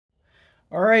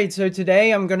Alright, so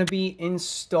today I'm going to be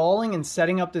installing and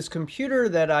setting up this computer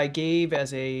that I gave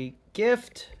as a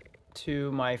gift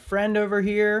to my friend over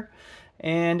here.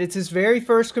 And it's his very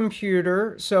first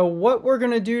computer. So what we're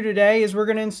going to do today is we're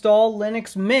going to install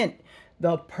Linux Mint,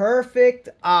 the perfect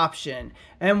option.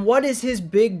 And what is his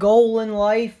big goal in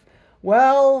life?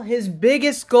 Well, his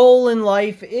biggest goal in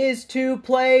life is to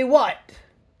play what?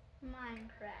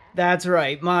 That's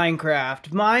right, Minecraft.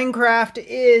 Minecraft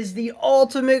is the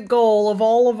ultimate goal of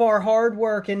all of our hard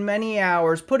work and many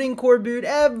hours. Putting cord boot,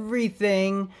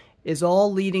 everything is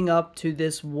all leading up to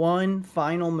this one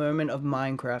final moment of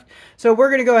Minecraft. So we're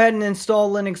going to go ahead and install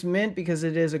Linux Mint because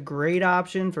it is a great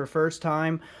option for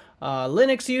first-time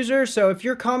Linux users. So if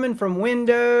you're coming from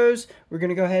Windows, we're going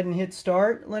to go ahead and hit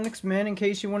Start Linux Mint in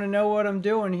case you want to know what I'm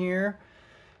doing here.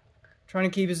 Trying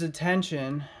to keep his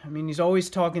attention. I mean, he's always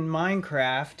talking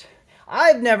Minecraft.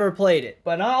 I've never played it,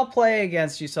 but I'll play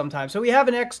against you sometime. So we have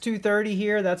an X230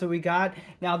 here. That's what we got.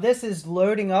 Now this is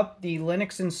loading up the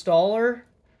Linux installer.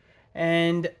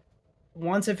 And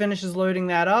once it finishes loading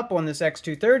that up on this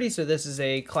X230, so this is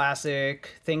a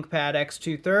classic ThinkPad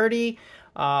X230. It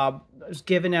was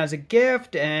given as a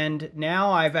gift, and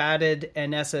now I've added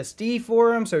an SSD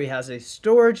for him. So he has a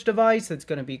storage device that's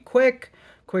going to be quicker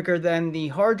than the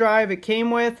hard drive it came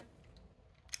with,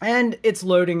 and it's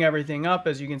loading everything up.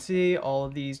 As you can see, all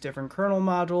of these different kernel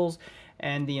modules,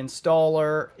 and the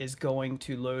installer is going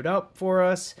to load up for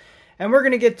us, and we're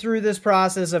going to get through this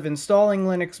process of installing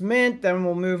Linux Mint. Then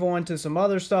we'll move on to some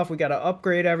other stuff. We got to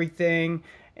upgrade everything,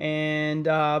 and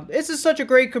this is such a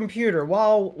great computer.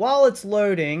 While it's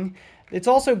loading, it's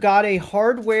also got a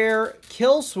hardware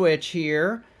kill switch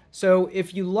here. So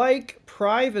if you like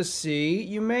privacy,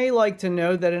 you may like to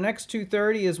know that an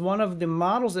X230 is one of the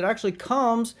models that actually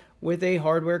comes with a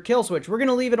hardware kill switch. We're going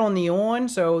to leave it on the on,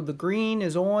 so the green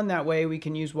is on. That way we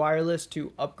can use wireless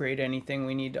to upgrade anything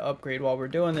we need to upgrade while we're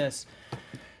doing this.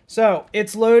 So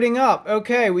it's loading up.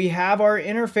 Okay, we have our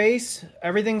interface.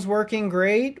 Everything's working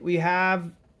great. We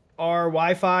have our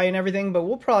Wi-Fi and everything, but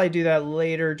we'll probably do that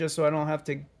later just so I don't have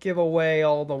to give away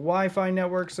all the Wi-Fi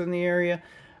networks in the area.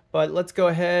 But let's go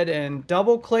ahead and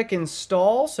double click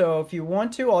install. So if you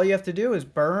want to, all you have to do is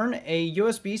burn a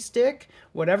USB stick,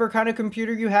 whatever kind of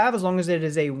computer you have, as long as it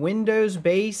is a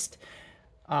Windows-based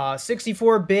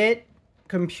 64-bit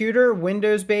computer,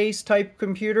 Windows-based type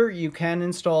computer, you can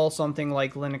install something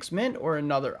like Linux Mint or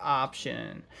another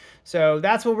option. So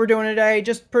that's what we're doing today.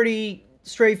 Just pretty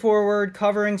straightforward,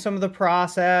 covering some of the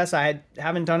process. I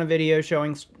haven't done a video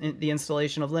showing the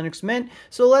installation of Linux Mint,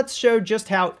 so let's show just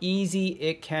how easy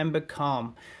it can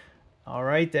become. All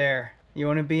right, there. You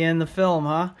want to be in the film,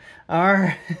 huh? All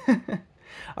right.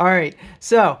 All right.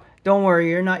 So don't worry,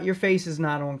 your face is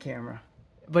not on camera,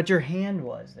 but your hand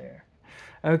was there.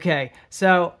 Okay.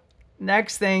 So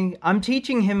next thing, I'm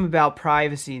teaching him about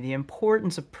privacy, the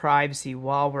importance of privacy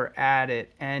while we're at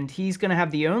it. And he's going to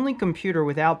have the only computer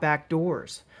without back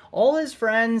doors. All his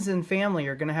friends and family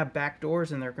are going to have back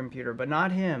doors in their computer, but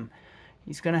not him.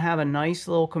 He's going to have a nice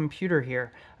little computer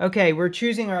here. Okay, we're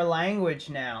choosing our language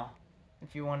now.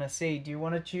 If you want to see, do you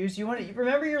want to choose?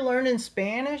 Remember you're learning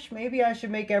Spanish? Maybe I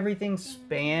should make everything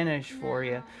Spanish for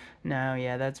you. No,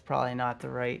 yeah, that's probably not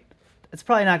it's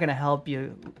probably not going to help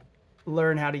you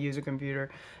learn how to use a computer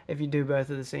if you do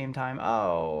both at the same time.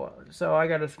 Oh, so I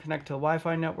got to connect to a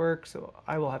Wi-Fi network, so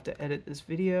I will have to edit this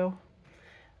video.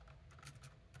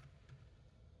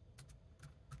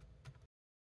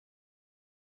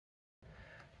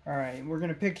 All right, we're going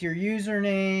to pick your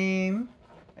username,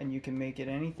 and you can make it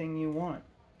anything you want.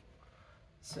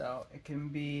 So it can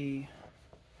be...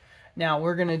 Now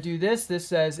we're going to do this. This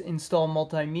says install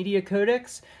multimedia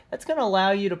codecs. That's going to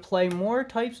allow you to play more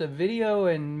types of video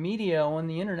and media on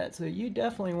the internet. So you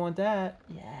definitely want that.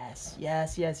 Yes,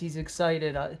 yes, yes. He's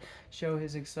excited. Show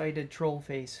his excited troll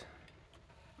face.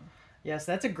 Yes,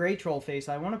 that's a great troll face.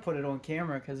 I want to put it on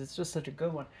camera because it's just such a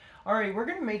good one. All right, we're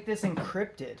going to make this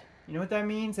encrypted. You know what that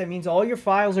means? That means all your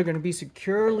files are going to be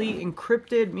securely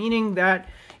encrypted, meaning that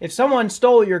if someone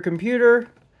stole your computer,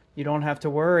 you don't have to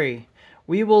worry.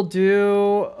 We will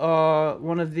do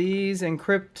one of these,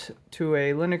 encrypt to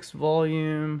a Linux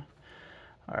volume.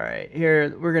 All right,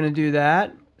 here we're going to do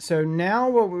that. So now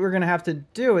what we're going to have to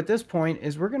do at this point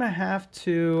is we're going to have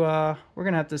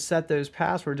to set those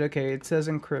passwords. Okay, it says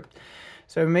encrypt.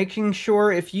 So making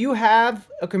sure if you have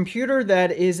a computer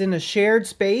that is in a shared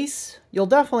space, you'll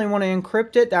definitely want to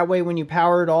encrypt it. That way when you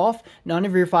power it off, none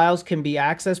of your files can be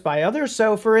accessed by others.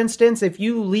 So for instance, if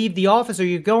you leave the office or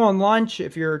you go on lunch,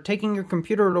 if you're taking your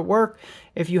computer to work,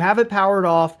 if you have it powered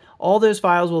off, all those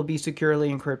files will be securely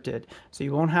encrypted. So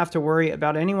you won't have to worry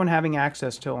about anyone having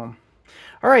access to them.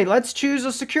 All right, let's choose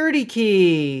a security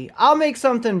key. I'll make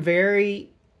something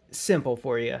very simple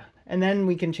for you, and then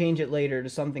we can change it later to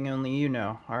something only you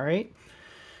know, all right?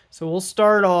 So we'll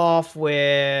start off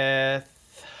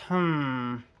with,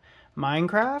 Minecraft.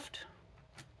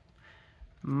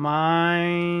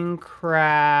 Minecraft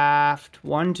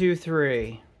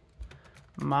 123.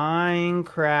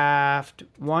 Minecraft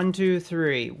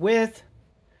 123 with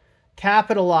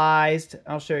capitalized.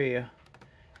 I'll show you.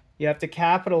 You have to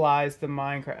capitalize the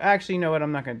Minecraft. Actually, you know what?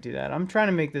 I'm not going to do that. I'm trying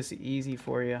to make this easy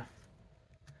for you.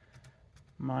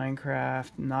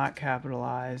 Minecraft, not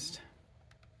capitalized.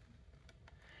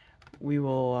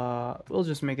 We'll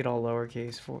just make it all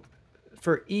lowercase for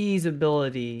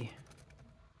easeability.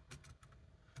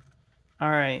 All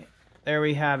right, there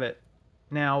we have it.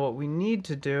 Now what we need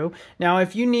to do, now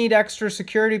if you need extra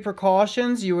security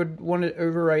precautions, you would want to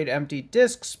overwrite empty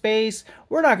disk space.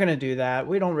 We're not going to do that.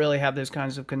 We don't really have those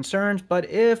kinds of concerns, but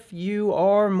if you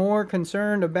are more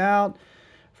concerned about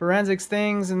forensics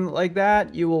things and like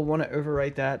that, you will want to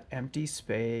overwrite that empty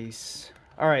space.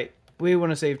 All right, we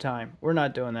want to save time. We're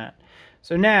not doing that.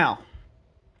 So now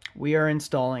we are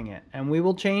installing it, and we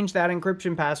will change that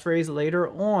encryption passphrase later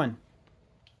on.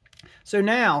 So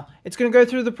now it's going to go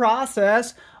through the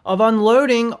process of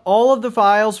unloading all of the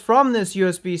files from this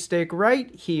USB stick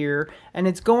right here, and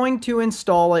it's going to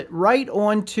install it right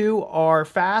onto our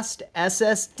fast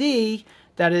SSD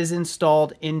that is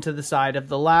installed into the side of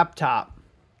the laptop.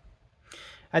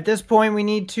 At this point, we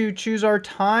need to choose our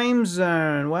time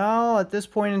zone. Well, at this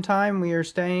point in time, we are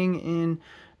staying in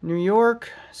New York,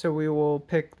 so we will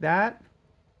pick that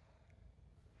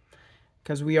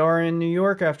because we are in New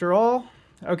York after all.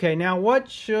 Okay, now what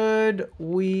should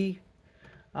we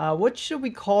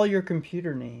call your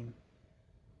computer name?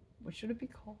 What should it be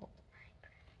called?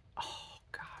 Oh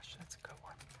gosh, that's a good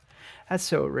one. That's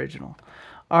so original.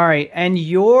 All right, and do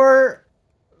you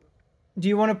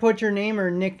want to put your name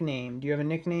or nickname? Do you have a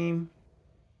nickname?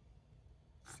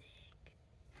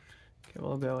 Okay,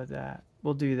 we'll go with that.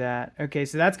 We'll do that. Okay,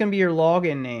 so that's going to be your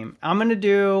login name. I'm going to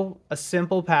do a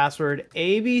simple password,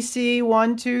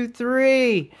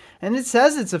 ABC123. And it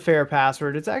says it's a fair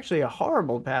password. It's actually a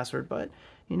horrible password, but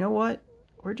you know what?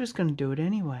 We're just going to do it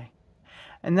anyway.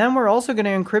 And then we're also going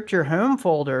to encrypt your home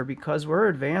folder because we're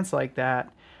advanced like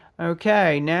that.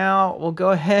 Okay, now we'll go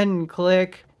ahead and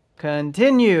click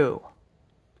continue.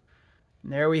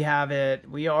 And there we have it.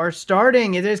 We are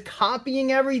starting. It is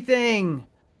copying everything.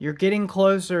 You're getting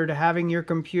closer to having your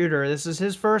computer. This is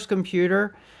his first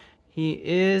computer. He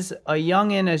is a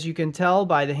youngin', as you can tell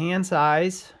by the hand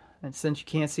size. And since you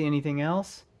can't see anything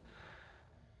else,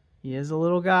 he is a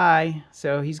little guy.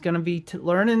 So he's going to be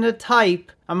learning to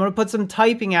type. I'm going to put some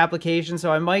typing applications,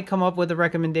 so I might come up with a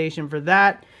recommendation for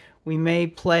that. We may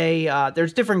play,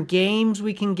 there's different games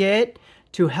we can get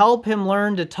to help him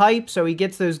learn to type so he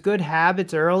gets those good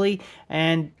habits early.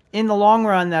 And in the long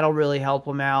run, that'll really help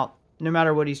him out, no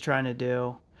matter what he's trying to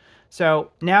do.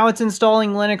 So now it's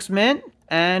installing Linux Mint,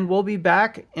 and we'll be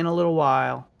back in a little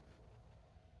while.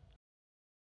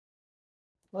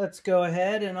 Let's go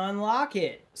ahead and unlock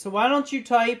it. So why don't you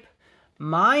type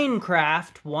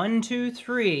Minecraft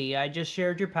 123. I just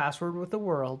shared your password with the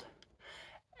world.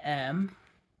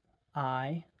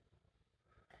 M-I.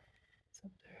 It's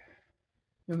up there.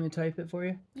 You want me to type it for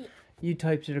you? Yeah. You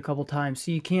typed it a couple times,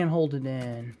 so you can't hold it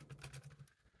in.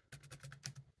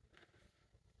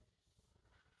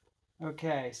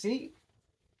 Okay, see?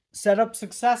 Set up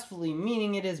successfully,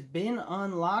 meaning it has been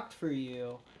unlocked for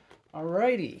you.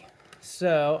 Alrighty.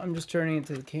 So, I'm just turning it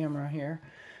to the camera here.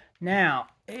 Now,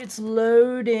 it's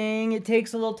loading. It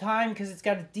takes a little time because it's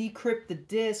got to decrypt the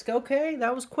disk. Okay,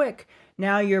 that was quick.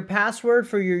 Now, your password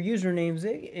for your username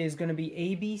is going to be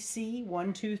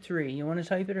ABC123. You want to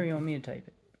type it or you want me to type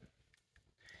it?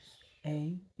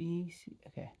 ABC.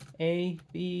 Okay.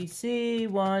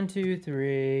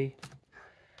 ABC123.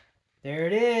 There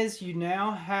it is. You now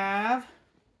have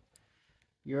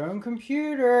your own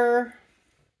computer.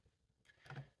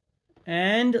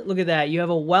 And look at that. You have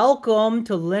a welcome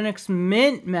to Linux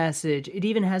Mint message. It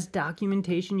even has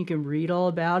documentation. You can read all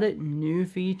about it. New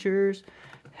features.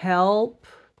 Help.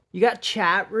 You got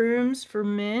chat rooms for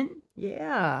Mint.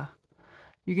 Yeah.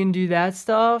 You can do that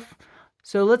stuff.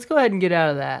 So let's go ahead and get out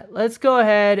of that. Let's go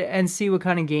ahead and see what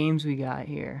kind of games we got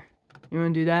here. You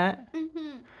want to do that?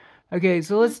 Mm-hmm. Okay,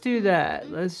 so let's do that.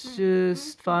 Let's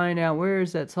just find out, where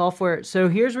is that software? So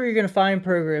here's where you're going to find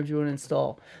programs you want to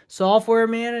install. Software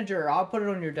Manager. I'll put it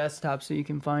on your desktop so you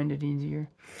can find it easier.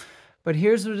 But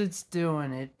here's what it's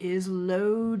doing. It is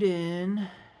loading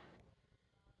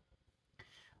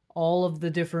all of the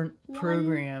different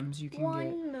programs you can get.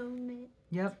 One moment.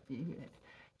 Yep.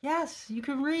 Yes, you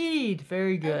can read.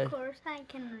 Very good. Of course I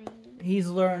can read. He's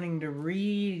learning to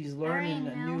read. He's learning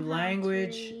a new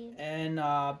language, and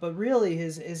but really,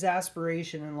 his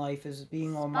aspiration in life is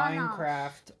being on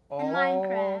Minecraft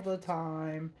all the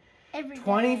time, every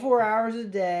 24 hours a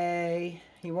day.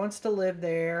 He wants to live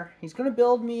there. He's gonna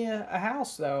build me a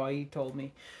house, though. He told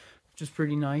me, which is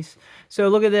pretty nice. So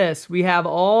look at this. We have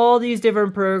all these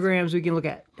different programs we can look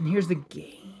at, and here's the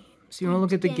game. So you want to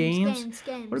look at the games?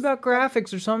 What about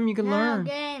graphics or something you can learn?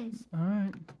 Games. All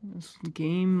right.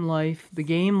 Game life. The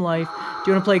game life.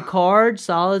 Do you want to play cards,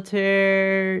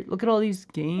 solitaire? Look at all these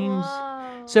games.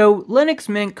 Whoa. So Linux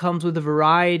Mint comes with a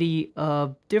variety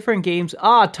of different games.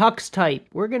 Tux Type.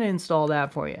 We're going to install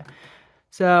that for you.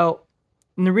 So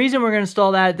and the reason we're going to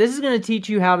install that, this is going to teach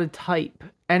you how to type.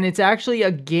 And it's actually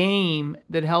a game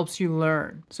that helps you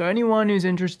learn. So anyone who's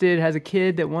interested, has a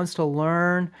kid that wants to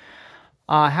learn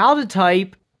how to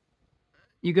type,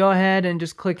 you go ahead and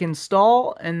just click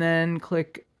install and then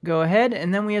click go ahead,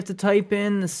 and then we have to type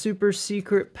in the super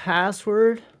secret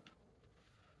password,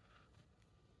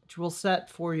 which we'll set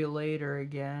for you later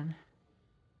again.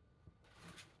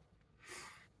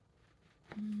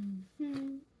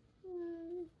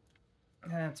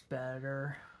 That's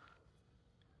better.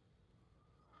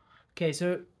 Okay,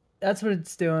 so that's what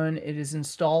it's doing. It is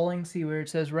installing. See where it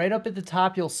says right up at the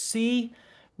top, you'll see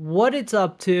what it's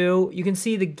up to. You can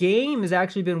see the game has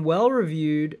actually been well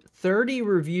reviewed, 30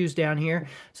 reviews down here.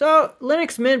 So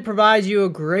Linux Mint provides you a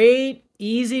great,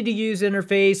 easy to use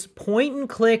interface, point and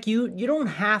click. You don't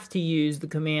have to use the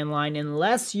command line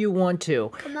unless you want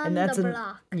to. And that's the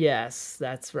block. Yes,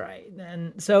 that's right.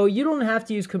 And so you don't have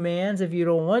to use commands if you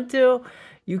don't want to.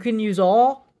 You can use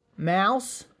all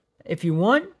mouse if you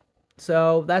want.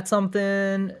 So that's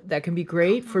something that can be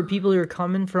great for people who are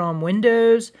coming from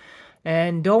Windows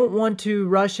and don't want to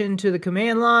rush into the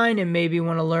command line and maybe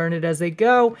want to learn it as they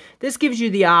go. This gives you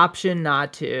the option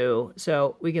not to.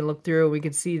 So we can look through, we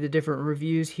can see the different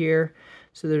reviews here.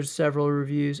 So there's several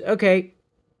reviews. Okay,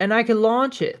 and I can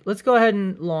launch it. Let's go ahead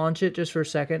and launch it just for a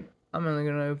second. I'm only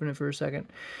going to open it for a second.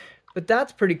 But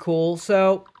that's pretty cool.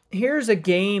 So here's a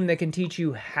game that can teach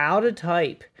you how to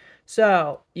type.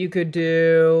 So you could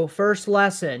do first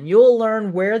lesson. You'll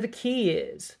learn where the key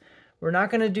is. We're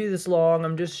not going to do this long.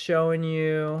 I'm just showing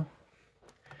you.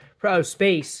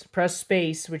 Space. Press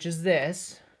space, which is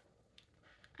this.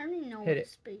 I don't even know Hit what it.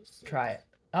 space is. Try it.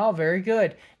 Oh, very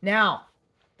good. Now,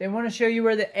 they want to show you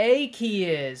where the A key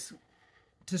is.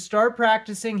 To start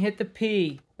practicing, hit the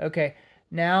P. Okay,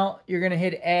 now you're going to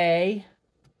hit A.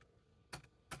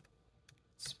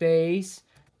 Space.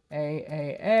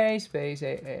 A, space,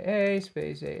 A,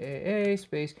 space, A,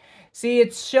 space. See,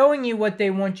 it's showing you what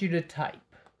they want you to type.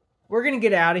 We're going to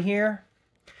get out of here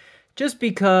just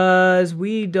because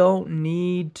we don't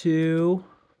need to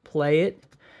play it.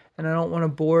 And I don't want to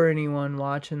bore anyone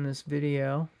watching this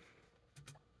video.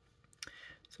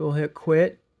 So we'll hit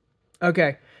quit.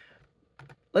 Okay.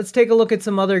 Let's take a look at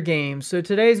some other games. So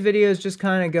today's video is just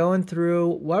kind of going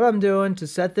through what I'm doing to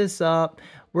set this up.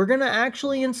 We're going to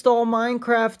actually install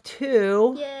Minecraft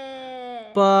too. Yeah.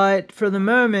 But for the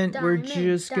moment, we're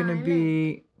just going to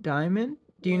be... Diamond?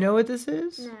 Do you know what this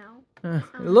is? No.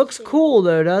 It looks cool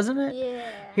though, doesn't it? Yeah.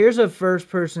 Here's a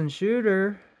first-person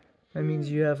shooter. That means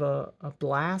you have a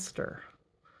blaster.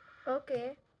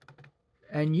 Okay.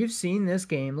 And you've seen this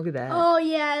game. Look at that. Oh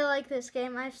yeah, I like this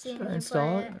game. I've seen you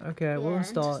install play it. Okay, Yeah, we'll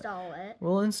install it.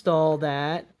 We'll install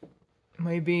that.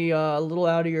 Maybe a little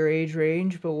out of your age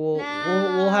range, but we'll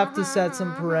have to set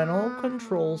some parental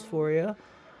controls for you.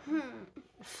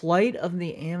 Flight of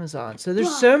the Amazon. So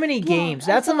there's so many games.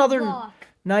 That's another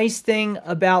nice thing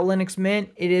about Linux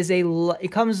Mint.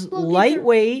 It comes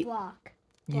lightweight.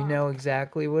 You know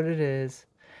exactly what it is.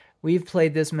 We've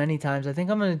played this many times. I think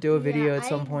I'm going to do a video at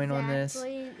some point on this.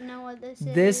 Know what this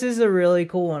is. This is a really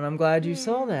cool one. I'm glad you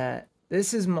saw that.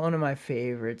 This is one of my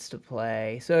favorites to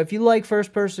play. So if you like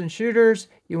first-person shooters,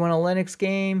 you want a Linux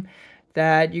game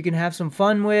that you can have some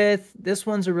fun with, this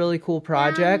one's a really cool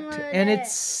project. And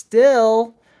it's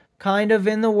still kind of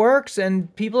in the works,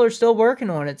 and people are still working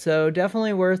on it. So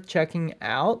definitely worth checking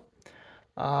out.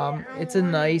 It's a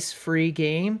nice free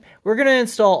game. We're going to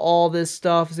install all this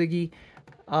stuff, Ziggy.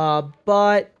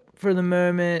 But for the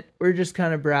moment, we're just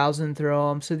kind of browsing through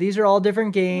them. So these are all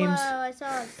different games. Whoa, I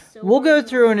saw We'll go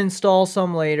through and install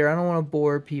some later. I don't want to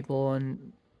bore people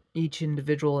on each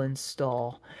individual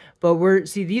install. But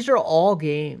these are all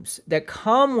games that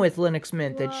come with Linux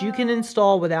Mint that you can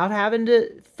install without having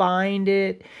to find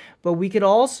it. But we could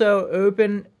also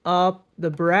open up the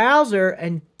browser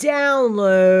and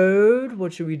download.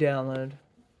 What should we download?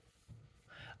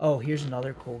 Oh, here's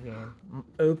another cool game.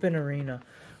 Open Arena.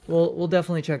 We'll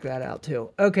definitely check that out too.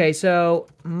 Okay, so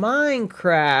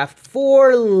Minecraft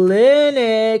for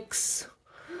Linux.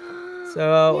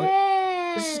 So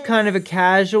this is kind of a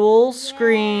casual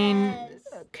screen,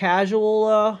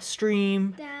 casual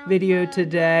stream video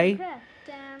today.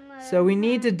 So we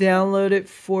need to download it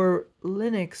for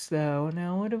Linux though.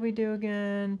 Now what do we do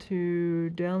again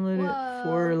to download it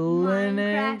for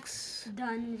Linux?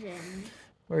 Dungeon.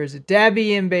 Where is it?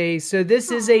 Debian base. So this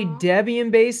is a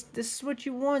Debian base. This is what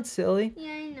you want, silly.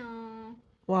 Yeah, I know.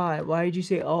 Why? Why did you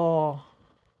say oh?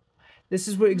 This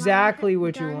is what exactly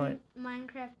what you want.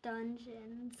 Minecraft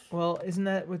Dungeons. Well, isn't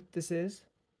that what this is?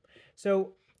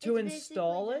 So to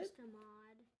install it. Just a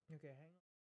mod. Okay.